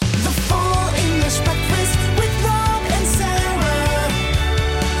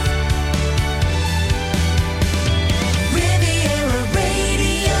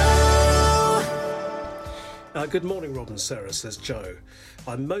Good morning, Rob and Sarah, says Joe.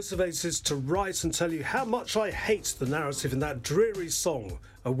 I'm motivated to write and tell you how much I hate the narrative in that dreary song,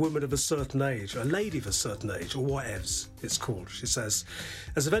 A Woman of a Certain Age, A Lady of a Certain Age, or whatevs it's called, she says.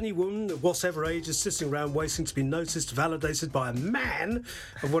 As if any woman of whatever age is sitting around waiting to be noticed, validated by a man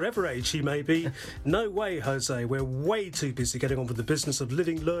of whatever age he may be. No way, Jose. We're way too busy getting on with the business of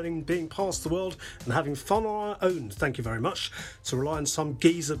living, learning, being past the world and having fun on our own, thank you very much, to rely on some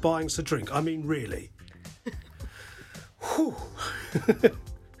geezer buying us a drink. I mean, really. Whew.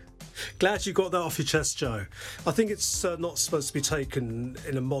 Glad you got that off your chest, Joe. I think it's not supposed to be taken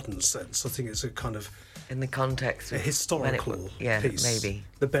in a modern sense. I think it's a kind of... in the context of... a historical piece. Maybe.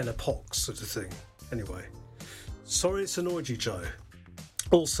 The Belle Epoque sort of thing. Anyway. Sorry it's annoyed you, Joe.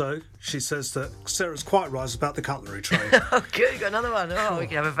 Also, she says that Sarah's quite right about the cutlery tray. Oh, good, got another one. Oh, we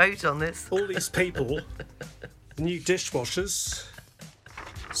can have a vote on this. All these people, new dishwashers.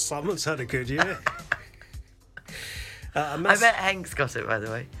 Someone's had a good year. I bet Hank's got it, by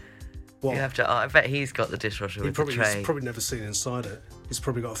the way. What? You have to. I bet he's got the dishwasher with the tray. He's probably never seen inside it. He's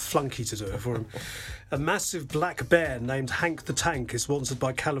probably got a flunky to do it for him. A massive black bear named Hank the Tank is wanted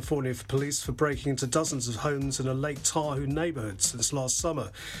by California police for breaking into dozens of homes in a Lake Tahoe neighbourhood since last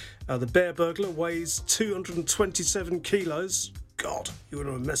summer. The bear burglar weighs 227 kilos. God, you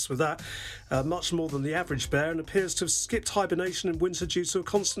wouldn't have messed with that. Much more than the average bear, and appears to have skipped hibernation in winter due to a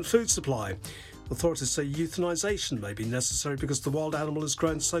constant food supply. Authorities say euthanization may be necessary because the wild animal has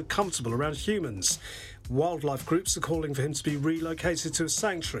grown so comfortable around humans. Wildlife groups are calling for him to be relocated to a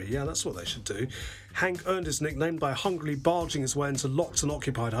sanctuary. Yeah, that's what they should do. Hank earned his nickname by hungrily barging his way into locked and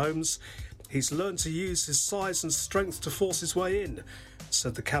occupied homes. He's learned to use his size and strength to force his way in,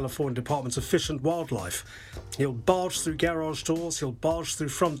 said the California Department of Fish and Wildlife. He'll barge through garage doors, he'll barge through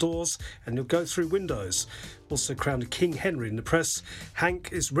front doors, and he'll go through windows. Also crowned King Henry in the press,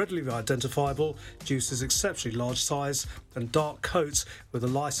 Hank is readily identifiable due to his exceptionally large size and dark coat with a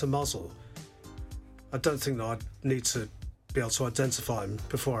lighter muzzle. I don't think that I'd need to be able to identify him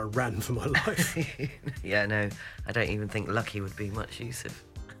before I ran for my life. Yeah, no, I don't even think Lucky would be much use of.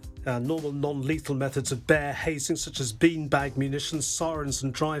 Normal non-lethal methods of bear hazing, such as beanbag munitions, sirens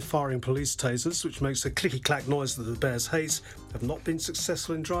and dry-firing police tasers, which makes a clicky-clack noise that the bears hate, have not been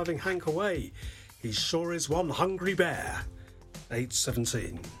successful in driving Hank away. He sure is one hungry bear.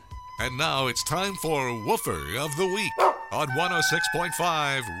 8:17. And now it's time for Woofer of the Week on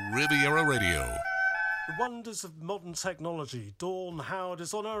 106.5 Riviera Radio. The wonders of modern technology. Dawn Howard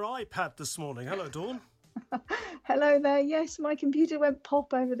is on her iPad this morning. Hello, Dawn. Hello there. Yes, my computer went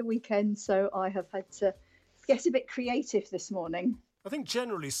pop over the weekend, so I have had to get a bit creative this morning. I think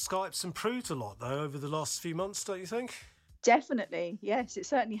generally Skype's improved a lot, though, over the last few months, don't you think? Definitely, yes. It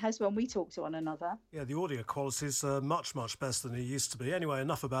certainly has when we talk to one another. Yeah, the audio quality is much, much better than it used to be. Anyway,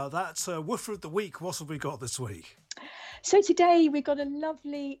 enough about that. Woofer of the Week, what have we got this week? So today we've got a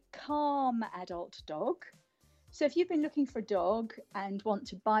lovely, calm adult dog. So if you've been looking for a dog and want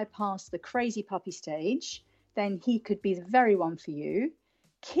to bypass the crazy puppy stage, then he could be the very one for you.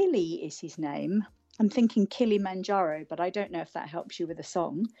 Killy is his name. I'm thinking Kilimanjaro, but I don't know if that helps you with a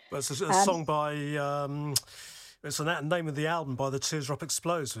song. Well, it's a song by... it's the name of the album by the Teardrop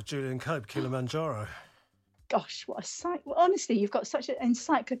Explodes with Julian Cope, Kilimanjaro. Gosh, what a sight. Well, honestly, you've got such an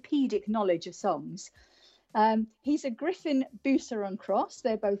encyclopedic knowledge of songs. He's a Griffin Bouceron cross.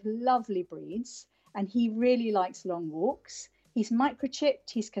 They're both lovely breeds. And he really likes long walks. He's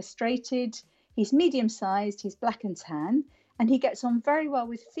microchipped, he's castrated, he's medium-sized, he's black and tan, and he gets on very well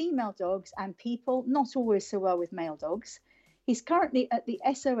with female dogs and people, not always so well with male dogs. He's currently at the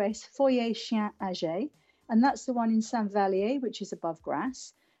SOS Foyer Chien Âgé, and that's the one in Saint-Vallier, which is above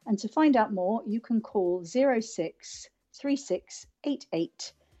Grasse. And to find out more, you can call 06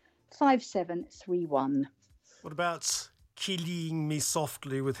 3688 5731. What about Killing Me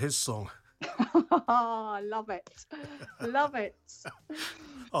Softly with his song? I love it. Love it.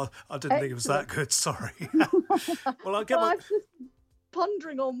 Oh, I didn't think it was that good, sorry. Well, I was just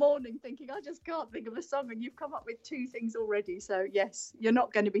pondering all morning thinking, I just can't think of a song, and you've come up with two things already. So, yes, you're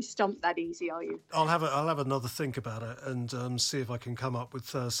not going to be stumped that easy, are you? I'll have another think about it and see if I can come up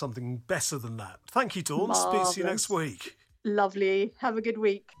with something better than that. Thank you, Dawn. Marvellous. Speak to you next week. Lovely. Have a good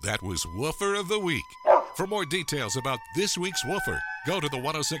week. That was Woofer of the Week. For more details about this week's Woofer, go to the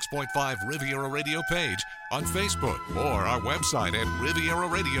 106.5 Riviera Radio page on Facebook or our website at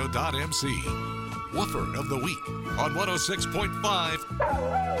rivieraradio.mc. Woofer of the Week on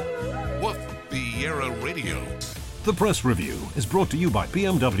 106.5 Woof Viera Radio. The Press Review is brought to you by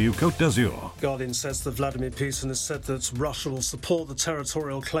BMW Côte d'Azur. Guardian says that Vladimir Putin has said that Russia will support the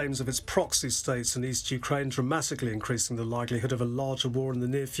territorial claims of its proxy states in East Ukraine, dramatically increasing the likelihood of a larger war in the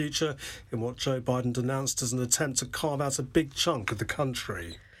near future in what Joe Biden denounced as an attempt to carve out a big chunk of the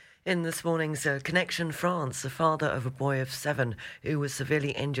country. In this morning's Connection France, the father of a boy of 7 who was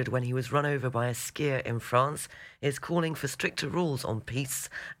severely injured when he was run over by a skier in France is calling for stricter rules on peace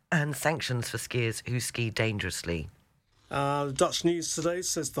and sanctions for skiers who ski dangerously. Dutch News today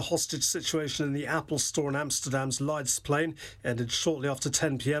says the hostage situation in the Apple store in Amsterdam's Leidseplein ended shortly after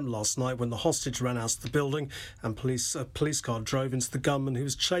 10 p.m. last night when the hostage ran out of the building and a police car drove into the gunman who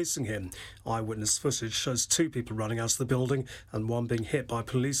was chasing him. Eyewitness footage shows 2 people running out of the building and one being hit by a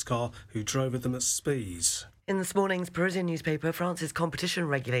police car who drove at them at speed. In this morning's Parisian newspaper, France's competition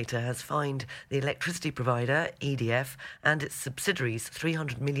regulator has fined the electricity provider, EDF, and its subsidiaries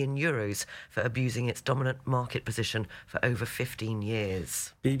 €300 million for abusing its dominant market position for over 15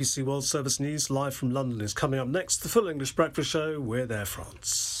 years. BBC World Service News live from London is coming up next. The Full English Breakfast Show with Air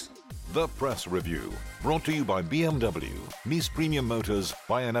France. The Press Review, brought to you by BMW, Nice Premium Motors,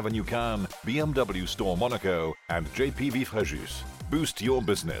 Bayern Avenue Cannes, BMW Store Monaco, and JPV Fréjus. Boost your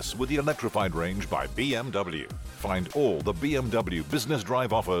business with the electrified range by BMW. Find all the BMW Business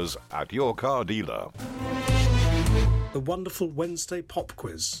Drive offers at your car dealer. The wonderful Wednesday pop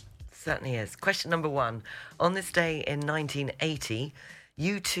quiz. Certainly is. Question number 1. On this day in 1980,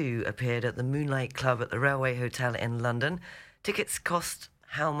 U2 appeared at the Moonlight Club at the Railway Hotel in London. Tickets cost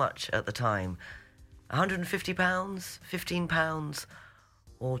how much at the time? £150, £15,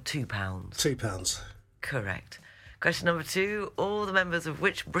 or £2? £2. Correct. Question number 2. All the members of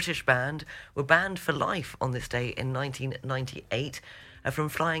which British band were banned for life on this day in 1998 from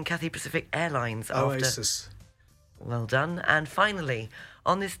flying Cathay Pacific Airlines Oasis. Well done. And finally,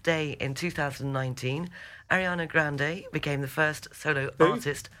 on this day in 2019, Ariana Grande became the first solo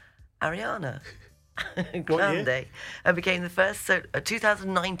artist. Ariana Grande became the first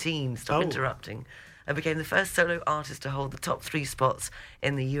 2019. Stop interrupting. Became the first solo artist to hold the top 3 spots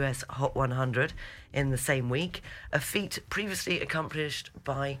in the US Hot 100 in the same week, a feat previously accomplished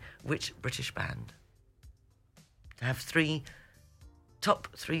by which British band? To have top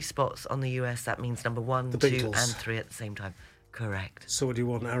 3 spots on the US, that means number 1, 2 and 3 at the same time. Correct. So what do you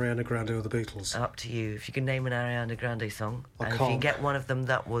want, Ariana Grande or the Beatles? Up to you. If you can name an Ariana Grande song, I and can't. if you get one of them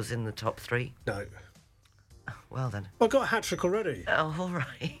that was in the top 3. No. Well then. I got a hat-trick already. Oh, all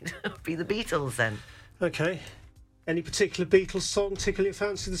right. Be the Beatles then. OK. Any particular Beatles song tickle your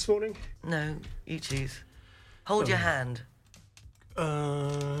fancy this morning? No, you choose. Hold your hand.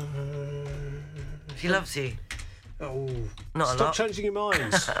 She loves you. Oh. Not a Stop lot. changing your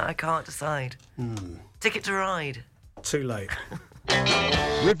minds. I can't decide. Ticket to Ride. Too late.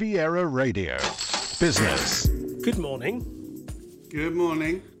 Riviera Radio. Business. Good morning. Good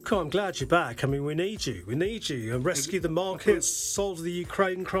morning. Cool, I'm glad you're back. I mean, we need you. We need you. And rescue the markets, solve the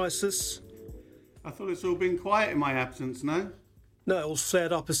Ukraine crisis. I thought it's all been quiet in my absence, no? No, it all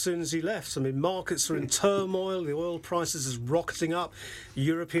flared up as soon as he left. I mean, markets are in turmoil. The oil prices is rocketing up.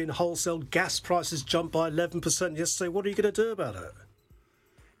 European wholesale gas prices jumped by 11% yesterday. What are you going to do about it?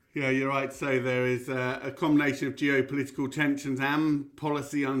 Yeah, you're right to say there is a combination of geopolitical tensions and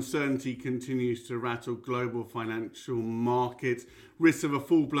policy uncertainty continues to rattle global financial markets. Risks of a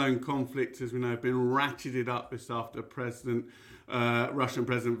full-blown conflict, as we know, have been ratcheted up this after Russian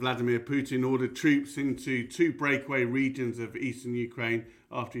President Vladimir Putin ordered troops into 2 breakaway regions of eastern Ukraine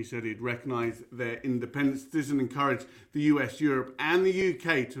after he said he'd recognise their independence. This has encouraged the US, Europe and the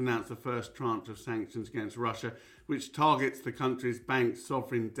UK to announce the first tranche of sanctions against Russia, which targets the country's banks,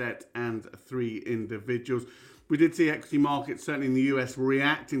 sovereign debt and 3 individuals. We did see equity markets, certainly in the US,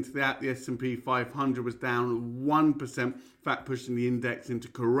 reacting to that. The S&P 500 was down 1%, in fact pushing the index into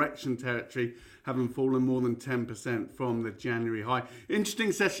correction territory, having fallen more than 10% from the January high.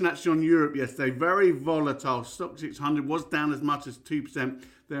 Interesting session actually on Europe yesterday, very volatile. Stoxx 600 was down as much as 2%,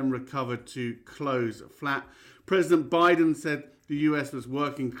 then recovered to close flat. President Biden said the US was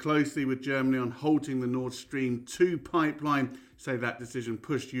working closely with Germany on halting the Nord Stream 2 pipeline. Say that decision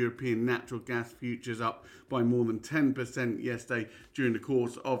pushed European natural gas futures up by more than 10% yesterday during the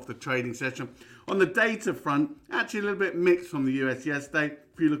course of the trading session. On the data front, actually a little bit mixed from the US yesterday.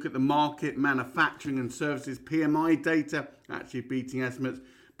 If you look at the market, manufacturing and services PMI data, actually beating estimates,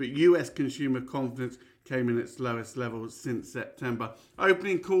 but US consumer confidence came in at its lowest levels since September.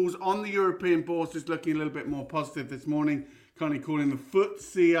 Opening calls on the European bourses looking a little bit more positive this morning. Currently calling the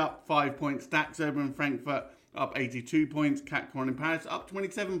FTSE up 5 points, DAX over in Frankfurt up 82 points, CAC 40 in Paris up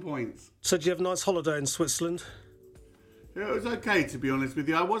 27 points. So did you have a nice holiday in Switzerland? It was okay, to be honest with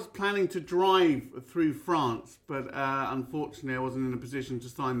you. I was planning to drive through France, but unfortunately I wasn't in a position to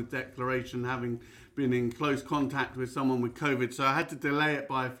sign the declaration, having been in close contact with someone with COVID. So I had to delay it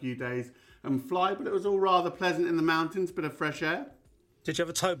by a few days and fly, but it was all rather pleasant in the mountains, bit of fresh air. Did you have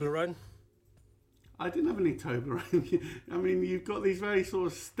a Toblerone? I didn't have any Toblerone. I mean, you've got these very sort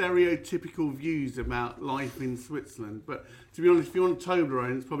of stereotypical views about life in Switzerland. But to be honest, if you want a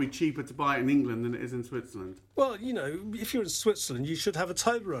Toblerone, it's probably cheaper to buy it in England than it is in Switzerland. Well, you know, if you're in Switzerland, you should have a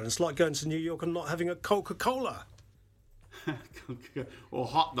Toblerone. It's like going to New York and not having a Coca-Cola. Or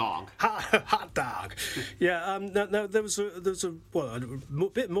hot dog. Hot dog. Yeah. No, there was a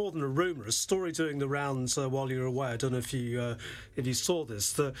bit more than a rumour, a story doing the rounds while you were away. I don't know if you saw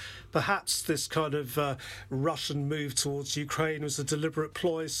this. That perhaps this kind of Russian move towards Ukraine was a deliberate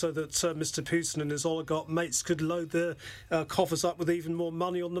ploy so that Mr. Putin and his oligarch mates could load their coffers up with even more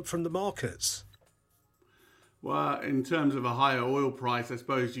money on them from the markets. Well, in terms of a higher oil price, I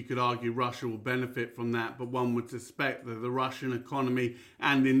suppose you could argue Russia will benefit from that, but one would suspect that the Russian economy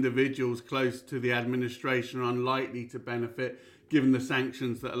and individuals close to the administration are unlikely to benefit, given the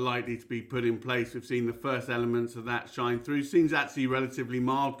sanctions that are likely to be put in place. We've seen the first elements of that shine through. Seems actually relatively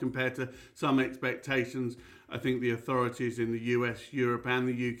mild compared to some expectations. I think the authorities in the US, Europe and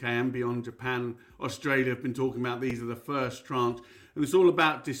the UK and beyond, Japan, Australia, have been talking about these are the first tranche. And it's all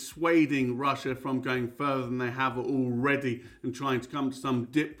about dissuading Russia from going further than they have already and trying to come to some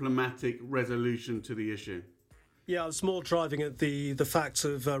diplomatic resolution to the issue. Yeah, it's more driving at the fact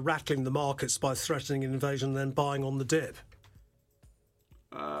of rattling the markets by threatening an invasion and then buying on the dip.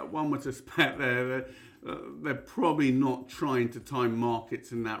 One would suspect they're probably not trying to time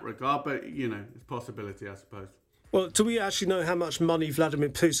markets in that regard, but, you know, it's a possibility, I suppose. Well, do we actually know how much money Vladimir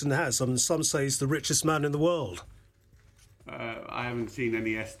Putin has? I mean, some say he's the richest man in the world. I haven't seen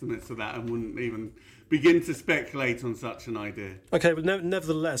any estimates of that and wouldn't even begin to speculate on such an idea. OK, but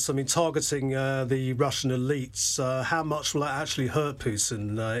nevertheless, I mean, targeting the Russian elites, how much will that actually hurt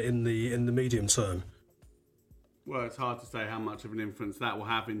Putin in the medium term? Well, it's hard to say how much of an influence that will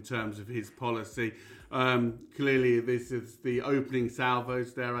have in terms of his policy. Clearly, this is the opening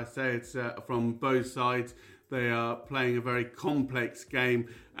salvos, dare I say. It's from both sides. They are playing a very complex game,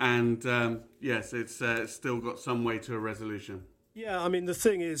 and yes, it's still got some way to a resolution. Yeah, I mean, the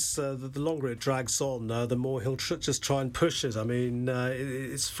thing is that the longer it drags on, the more he'll just try and push it. I mean,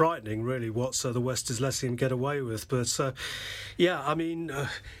 it's frightening, really, what the West is letting him get away with. But, yeah, I mean,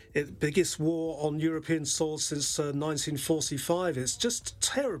 biggest war on European soil since 1945. It's just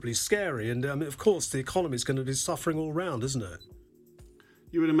terribly scary. And, I mean, of course, the economy is going to be suffering all round, isn't it?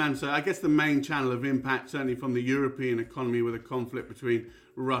 You would imagine so. I guess the main channel of impact, certainly from the European economy with a conflict between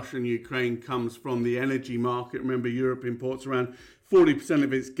Russia and Ukraine, comes from the energy market. Remember, Europe imports around 40%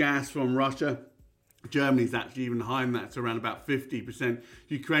 of its gas from Russia. Germany's actually even higher than that, it's around about 50%.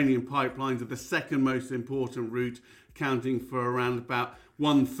 Ukrainian pipelines are the second most important route, accounting for around about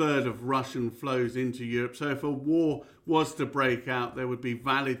 1/3 of Russian flows into Europe. So if a war was to break out, there would be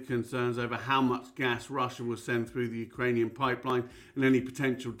valid concerns over how much gas Russia will send through the Ukrainian pipeline and any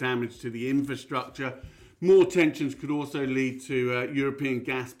potential damage to the infrastructure. More tensions could also lead to European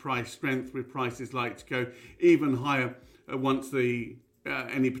gas price strength, with prices likely to go even higher once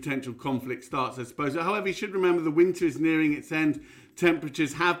any potential conflict starts, I suppose. However, you should remember the winter is nearing its end.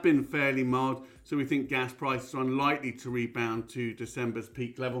 Temperatures have been fairly mild, so we think gas prices are unlikely to rebound to December's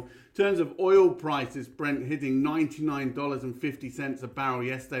peak level. In terms of oil prices, Brent hitting $99.50 a barrel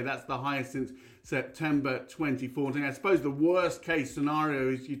yesterday. That's the highest since September 2014. I suppose the worst case scenario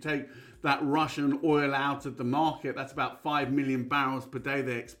is you take that Russian oil out of the market. That's about 5 million barrels per day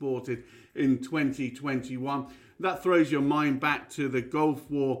they exported in 2021. That throws your mind back to the Gulf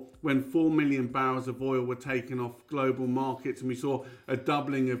War, when 4 million barrels of oil were taken off global markets, and we saw a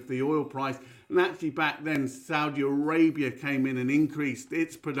doubling of the oil price. And actually back then, Saudi Arabia came in and increased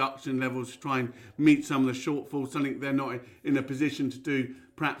its production levels to try and meet some of the shortfalls, something they're not in a position to do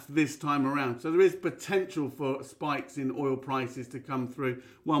perhaps this time around. So there is potential for spikes in oil prices to come through.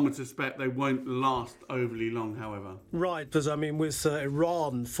 One would suspect they won't last overly long, however. Right, but I mean, with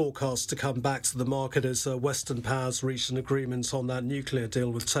Iran forecast to come back to the market as Western powers reached an agreement on that nuclear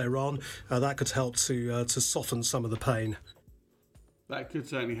deal with Tehran, that could help to soften some of the pain. That could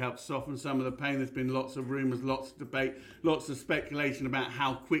certainly help soften some of the pain. There's been lots of rumours, lots of debate, lots of speculation about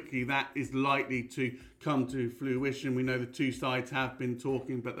how quickly that is likely to come to fruition. We know the two sides have been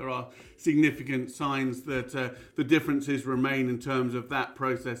talking, but there are significant signs that the differences remain in terms of that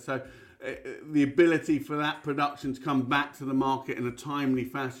process. So the ability for that production to come back to the market in a timely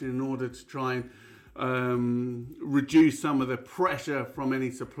fashion in order to try and reduce some of the pressure from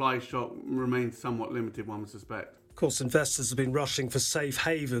any supply shock remains somewhat limited, one would suspect. Of course, investors have been rushing for safe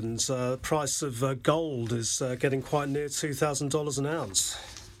havens. Price of gold is getting quite near $2,000 an ounce.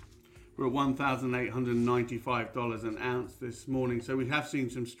 We're at $1,895 an ounce this morning. So we have seen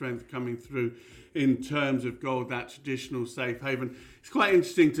some strength coming through in terms of gold, that traditional safe haven. It's quite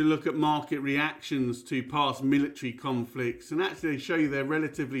interesting to look at market reactions to past military conflicts, and actually they show you they're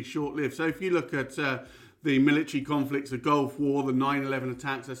relatively short-lived. So if you look at the military conflicts, the Gulf War, the 9/11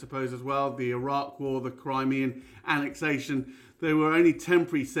 attacks, I suppose, as well, the Iraq War, the Crimean annexation, there were only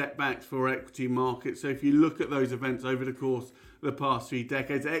temporary setbacks for equity markets. So if you look at those events over the course of the past 3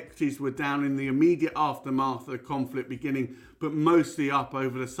 decades, equities were down in the immediate aftermath of the conflict beginning, but mostly up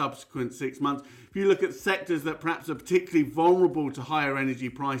over the subsequent 6 months. If you look at sectors that perhaps are particularly vulnerable to higher energy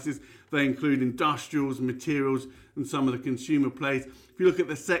prices, they include industrials, materials, and some of the consumer plays. If you look at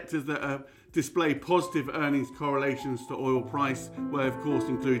the sectors that display positive earnings correlations to oil price, where of course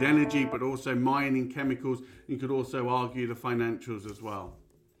include energy, but also mining, chemicals. You could also argue the financials as well.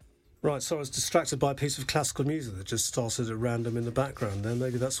 Right, so I was distracted by a piece of classical music that just started at random in the background there.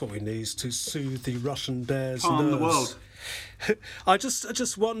 Maybe that's what we need to soothe the Russian bear's Calm nerves. the world. I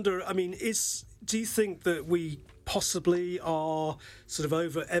just wonder, I mean, do you think that we possibly are sort of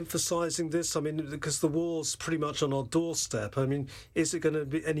over-emphasising this? I mean, because the war's pretty much on our doorstep. I mean, is it going to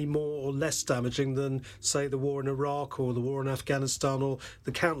be any more or less damaging than, say, the war in Iraq or the war in Afghanistan or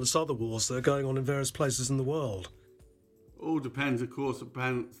the countless other wars that are going on in various places in the world? All depends, of course,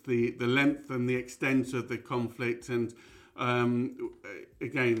 upon the length and the extent of the conflict, and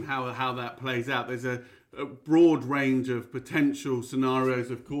again, how that plays out. There's a broad range of potential scenarios,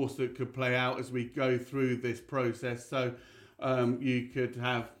 of course, that could play out as we go through this process. So you could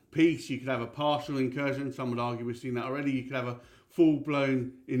have peace, you could have a partial incursion. Some would argue we've seen that already. You could have a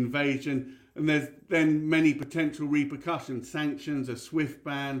full-blown invasion, and there's then many potential repercussions: sanctions, a SWIFT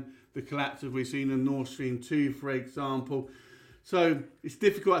ban, the collapse of we've seen in Nord Stream 2, for example. So it's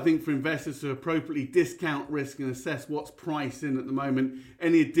difficult, I think, for investors to appropriately discount risk and assess what's priced in at the moment.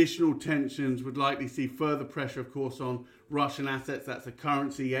 Any additional tensions would likely see further pressure, of course, on Russian assets. That's the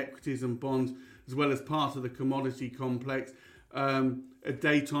currency, equities and bonds, as well as part of the commodity complex. A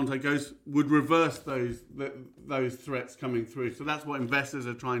détente, I guess, would reverse those threats coming through. So that's what investors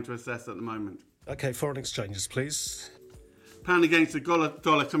are trying to assess at the moment. OK, foreign exchanges, please. Pound against the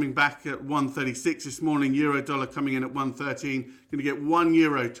dollar coming back at 1.36 this morning. Euro dollar coming in at 1.13. Going to get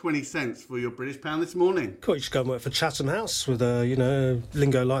 €1.20 for your British pound this morning. Cool, you should go and work for Chatham House with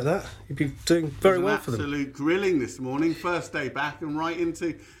lingo like that. You'd be doing very well for them. Absolute grilling this morning. First day back and right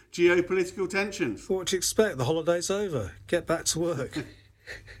into geopolitical tensions. What do you expect? The holiday's over. Get back to work.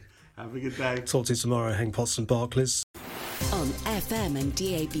 Have a good day. Talk to you tomorrow, Hank Potts and Barclays. On FM and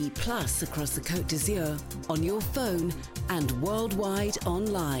DAB Plus across the Côte d'Azur, on your phone and worldwide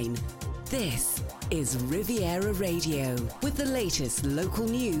online. This is Riviera Radio with the latest local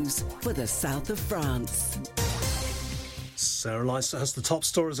news for the south of France. Sarah Lyster has the top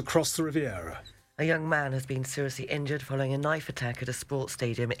stories across the Riviera. A young man has been seriously injured following a knife attack at a sports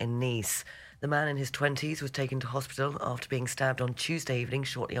stadium in Nice. The man in his 20s was taken to hospital after being stabbed on Tuesday evening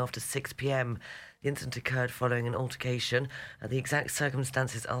shortly after 6 p.m. The incident occurred following an altercation. The exact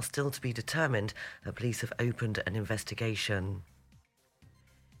circumstances are still to be determined. Police have opened an investigation.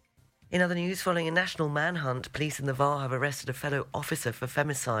 In other news, following a national manhunt, police in the Var have arrested a fellow officer for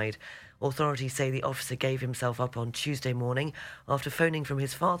femicide. Authorities say the officer gave himself up on Tuesday morning after phoning from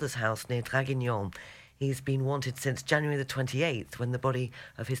his father's house near Draguignan. He's been wanted since January the 28th, when the body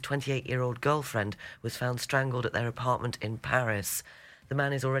of his 28-year-old girlfriend was found strangled at their apartment in Paris. The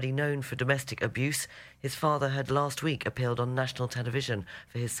man is already known for domestic abuse. His father had last week appealed on national television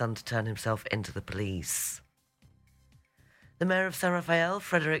for his son to turn himself into the police. The mayor of Saint-Raphael,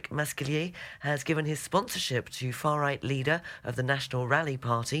 Frédéric Masquelier, has given his sponsorship to far-right leader of the National Rally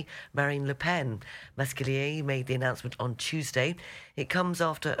Party, Marine Le Pen. Masquelier made the announcement on Tuesday. It comes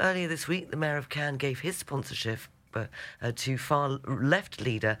after earlier this week the mayor of Cannes gave his sponsorship to far-left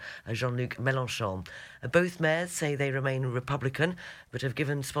leader Jean-Luc Mélenchon. Both mayors say they remain Republican, but have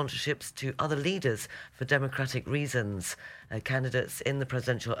given sponsorships to other leaders for democratic reasons. Candidates in the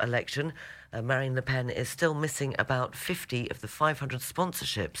presidential election, Marine Le Pen is still missing about 50 of the 500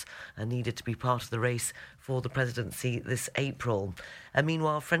 sponsorships needed to be part of the race for the presidency this April.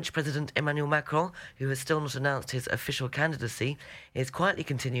 Meanwhile, French President Emmanuel Macron, who has still not announced his official candidacy, is quietly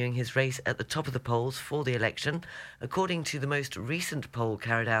continuing his race at the top of the polls for the election. According to the most recent poll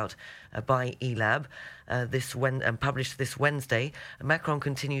carried out by eLab, published this Wednesday, Macron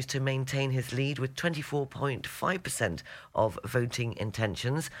continues to maintain his lead with 24.5% of voting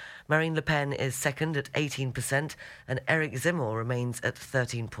intentions. Marine Le Pen is second at 18%, and Eric Zemmour remains at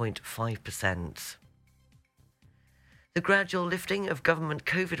 13.5%. The gradual lifting of government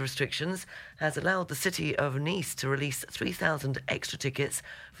COVID restrictions has allowed the city of Nice to release 3,000 extra tickets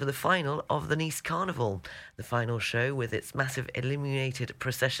for the final of the Nice Carnival. The final show, with its massive illuminated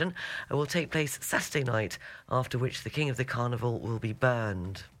procession, will take place Saturday night, after which the King of the Carnival will be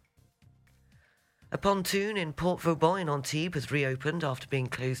burned. A pontoon in Port Vauban in Antibes has reopened after being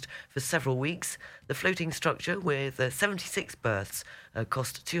closed for several weeks. The floating structure, with 76 berths,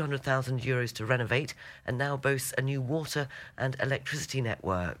 cost €200,000 to renovate and now boasts a new water and electricity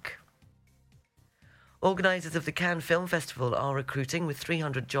network. Organisers of the Cannes Film Festival are recruiting, with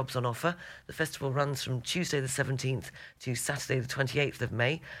 300 jobs on offer. The festival runs from Tuesday the 17th to Saturday the 28th of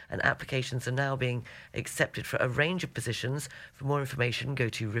May, and applications are now being accepted for a range of positions. For more information, go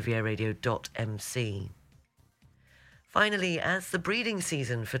to rivieradio.mc. Finally, as the breeding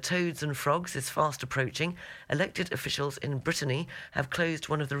season for toads and frogs is fast approaching, elected officials in Brittany have closed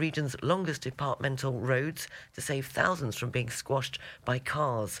one of the region's longest departmental roads to save thousands from being squashed by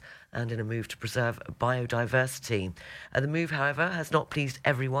cars, and in a move to preserve biodiversity. The move, however, has not pleased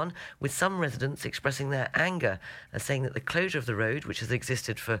everyone, with some residents expressing their anger, saying that the closure of the road, which has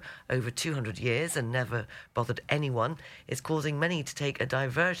existed for over 200 years and never bothered anyone, is causing many to take a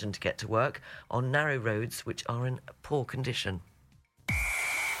diversion to get to work on narrow roads which are in poor condition.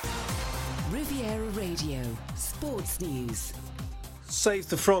 Riviera Radio Sports News. Save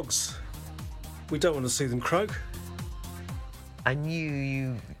the frogs. We don't want to see them croak. I knew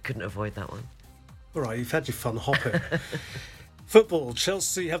you couldn't avoid that one. All right, you've had your fun hopping. Football.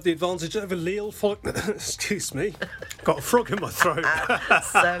 Chelsea have the advantage over Lille. Excuse me. Got a frog in my throat.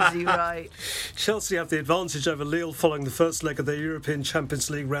 Serves you right. Chelsea have the advantage over Lille following the first leg of their European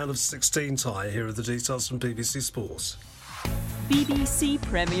Champions League round of 16 tie. Here are the details from BBC Sports. BBC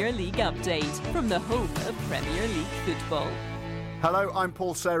Premier League update from the home of Premier League football. Hello, I'm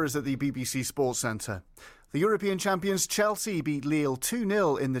Paul Serres at the BBC Sports Centre. The European champions Chelsea beat Lille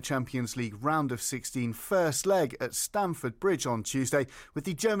 2-0 in the Champions League round of 16 first leg at Stamford Bridge on Tuesday, with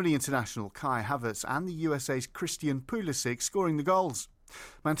the Germany international Kai Havertz and the USA's Christian Pulisic scoring the goals.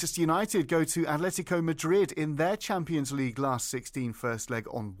 Manchester United go to Atletico Madrid in their Champions League last 16 first leg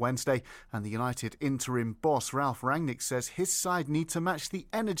on Wednesday, and the United interim boss Ralf Rangnick says his side need to match the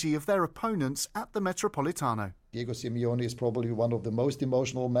energy of their opponents at the Metropolitano. Diego Simeone is probably one of the most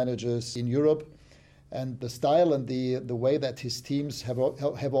emotional managers in Europe. And the style and the way that his teams have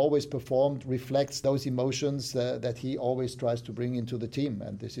always performed reflects those emotions that he always tries to bring into the team.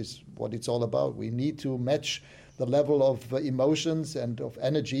 And this is what it's all about. We need to match the level of emotions and of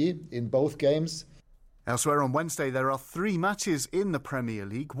energy in both games. Elsewhere on Wednesday, there are 3 matches in the Premier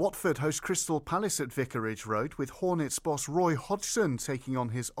League. Watford host Crystal Palace at Vicarage Road, with Hornets boss Roy Hodgson taking on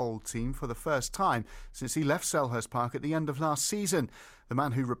his old team for the first time since he left Selhurst Park at the end of last season. The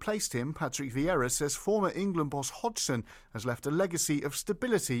man who replaced him, Patrick Vieira, says former England boss Hodgson has left a legacy of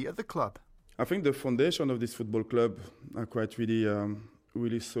stability at the club. I think the foundation of this football club are quite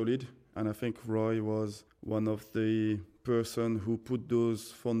really solid, and I think Roy was one of the person who put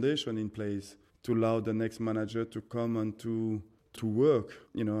those foundation in place to allow the next manager to come and to work.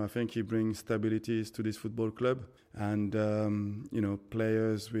 I think he brings stability to this football club and,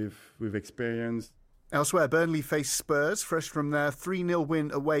 players with experience. Elsewhere, Burnley face Spurs, fresh from their 3-0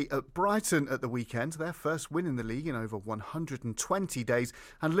 win away at Brighton at the weekend, their first win in the league in over 120 days.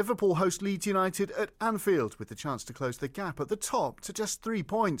 And Liverpool host Leeds United at Anfield, with the chance to close the gap at the top to just 3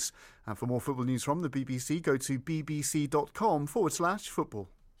 points. And for more football news from the BBC, go to bbc.com/football.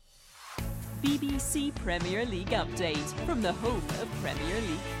 BBC Premier League update from the home of Premier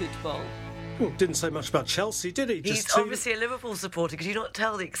League football. Well, didn't say much about Chelsea, did he? He's obviously a Liverpool supporter. Could you not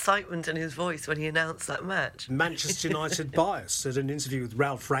tell the excitement in his voice when he announced that match? Manchester United bias. Said in an interview with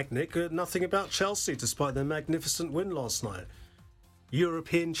Ralf Rangnick, nothing about Chelsea despite their magnificent win last night.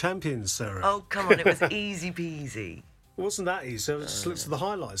 European champions, Sarah. Oh, come on, it was easy peasy. It wasn't that easy. I just looked at the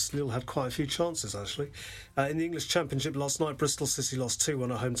highlights. Lille had quite a few chances, actually. In the English Championship last night, Bristol City lost 2-1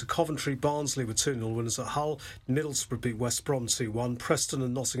 at home to Coventry. Barnsley were 2-0 winners at Hull. Middlesbrough beat West Brom 2-1. Preston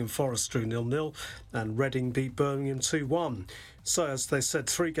and Nottingham Forest drew 0-0. And Reading beat Birmingham 2-1. So, as they said,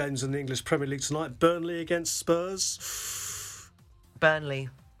 3 games in the English Premier League tonight. Burnley against Spurs. Burnley,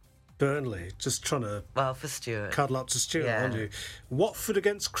 just trying to for Stuart. Cuddle up to Stuart, aren't you? Watford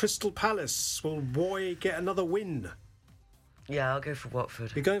against Crystal Palace. Will Roy get another win? Yeah, I'll go for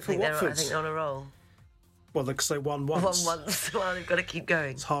Watford. You're going for Watford? I think they're on a roll. Well, they could say won once. Won once. Well, they've got to keep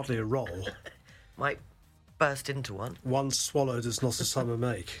going. It's hardly a roll. Might burst into one. One swallow does not a summer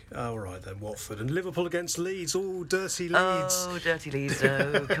make. All right, then, Watford. And Liverpool against Leeds. Oh, dirty Leeds. Oh, dirty Leeds.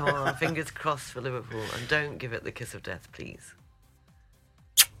 No, come on. Fingers crossed for Liverpool. And don't give it the kiss of death, please.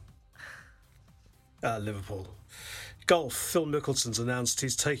 Liverpool. Golf, Phil Mickelson's announced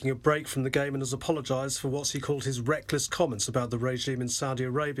he's taking a break from the game and has apologised for what he called his reckless comments about the regime in Saudi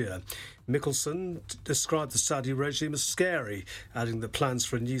Arabia. Mickelson described the Saudi regime as scary, adding that plans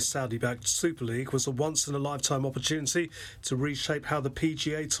for a new Saudi-backed Super League was a once-in-a-lifetime opportunity to reshape how the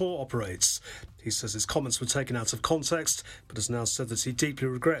PGA Tour operates. He says his comments were taken out of context, but has now said that he deeply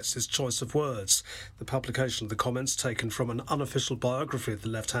regrets his choice of words. The publication of the comments, taken from an unofficial biography of the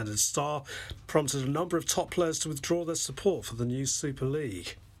left-handed star, prompted a number of top players to withdraw their support for the new Super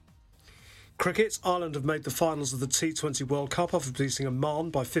League. Cricket, Ireland have made the finals of the T20 World Cup after beating Oman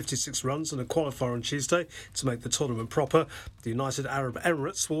by 56 runs in a qualifier on Tuesday to make the tournament proper. The United Arab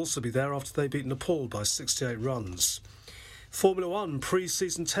Emirates will also be there after they beat Nepal by 68 runs. Formula One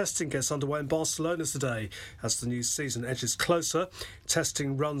pre-season testing gets underway in Barcelona today as the new season edges closer.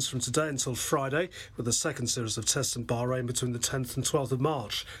 Testing runs from today until Friday, with a second series of tests in Bahrain between the 10th and 12th of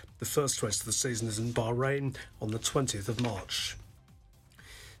March. The first race of the season is in Bahrain on the 20th of March.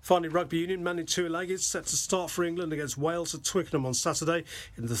 Finally, rugby union, Manu Tuilagi is set to start for England against Wales at Twickenham on Saturday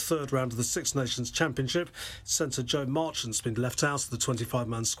in the third round of the Six Nations Championship. Centre Joe Marchant's been left out of the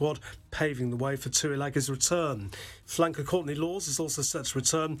 25-man squad, paving the way for Tuilagi's return. Flanker Courtney Laws is also set to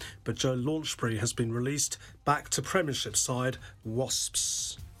return, but Joe Launchbury has been released back to Premiership side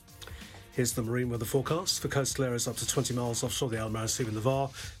Wasps. Here's the marine weather forecast. For coastal areas up to 20 miles offshore the Almaraz Sea and the Var,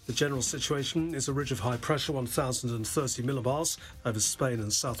 the general situation is a ridge of high pressure, 1,030 millibars, over Spain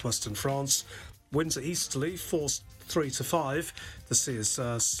and southwestern France. Winds are easterly, force 3 to 5. The sea is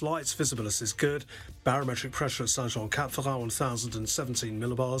slight, visibility is good. Barometric pressure at Saint-Jean-Cap-Ferrat, 1,017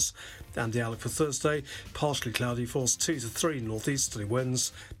 millibars. And the outlook for Thursday, partially cloudy, force 2 to 3 northeasterly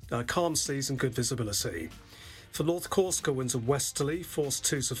winds, calm seas and good visibility. For North Corsica, winds are westerly, force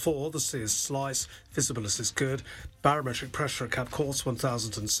 2 to 4. The sea is slight, visibility is good. Barometric pressure at Cap Corse,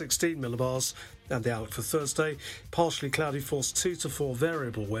 1,016 millibars. And the outlook for Thursday, partially cloudy, force 2 to 4,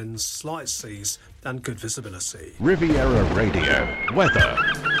 variable winds, slight seas and good visibility. Riviera Radio weather.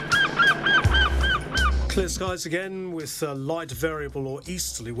 Clear skies again with light variable or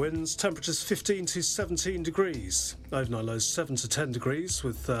easterly winds. Temperatures 15 to 17 degrees. Overnight lows 7 to 10 degrees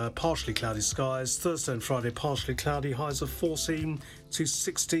with partially cloudy skies. Thursday and Friday partially cloudy, highs of 14 to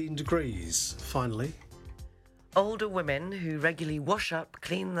 16 degrees. Finally, older women who regularly wash up,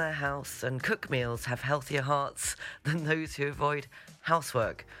 clean their house and cook meals have healthier hearts than those who avoid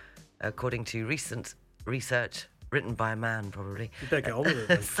housework, according to recent research written by a man, probably. You better get on with it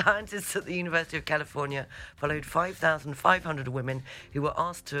then. Scientists at the University of California followed 5,500 women who were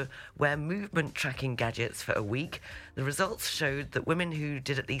asked to wear movement tracking gadgets for a week. The results showed that women who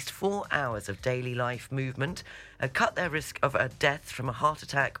did at least 4 hours of daily life movement cut their risk of a death from a heart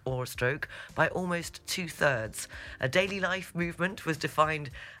attack or a stroke by almost 2/3. A daily life movement was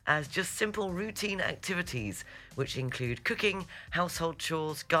defined as just simple routine activities, which include cooking, household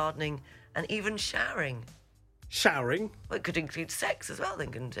chores, gardening, and even showering. Showering? Well, it could include sex as well,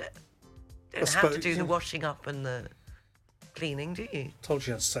 then, couldn't it? You don't have to do the washing up and the cleaning, do you? Told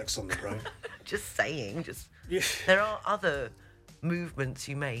you had sex on the road. Just saying. Yeah. There are other movements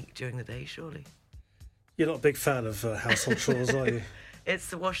you make during the day, surely. You're not a big fan of household chores, are you? It's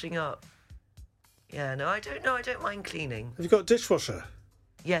the washing up. Yeah, no, I don't know. I don't mind cleaning. Have you got a dishwasher?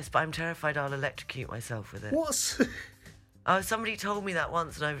 Yes, but I'm terrified I'll electrocute myself with it. What? Somebody told me that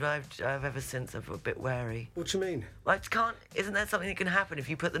once, and I've ever since I'm a bit wary. What do you mean? Well, isn't there something that can happen if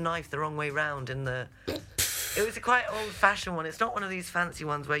you put the knife the wrong way round in the... It was a quite old-fashioned one. It's not one of these fancy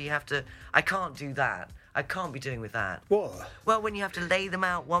ones where you have to... I can't do that. I can't be doing with that. What? Well, when you have to lay them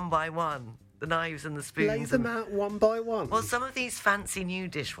out one by one, the knives and the spoons. Lay them out one by one? Well, some of these fancy new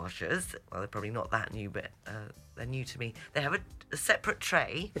dishwashers, well, they're probably not that new, but they're new to me. They have a separate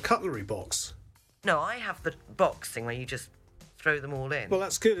tray. A cutlery box? No, I have the box thing where you just throw them all in. Well,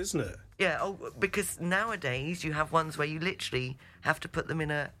 that's good, isn't it? Yeah, because nowadays you have ones where you literally have to put them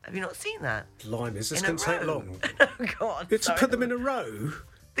in a... Have you not seen that? Blimey, this going to take long. Oh, God. You have to put them in a row?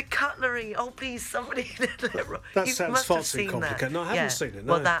 The cutlery. Oh, please, somebody... That sounds far too complicated. No, I haven't seen it,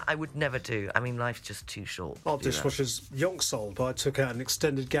 no. Well, that I would never do. I mean, life's just too short. Our dishwasher's yonk sold, but I took out an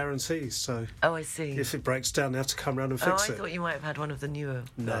extended guarantee, so... Oh, I see. If it breaks down, they have to come round and fix it. I thought you might have had one of the newer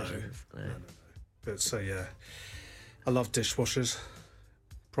versions. No. But, so, yeah. I love dishwashers.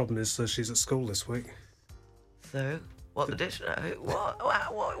 Problem is, she's at school this week. So, what's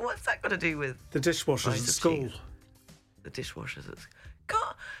that got to do with the dishwashers at school? The dishwashers at school.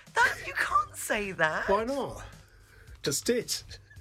 God, you can't say that. Why not? Just did.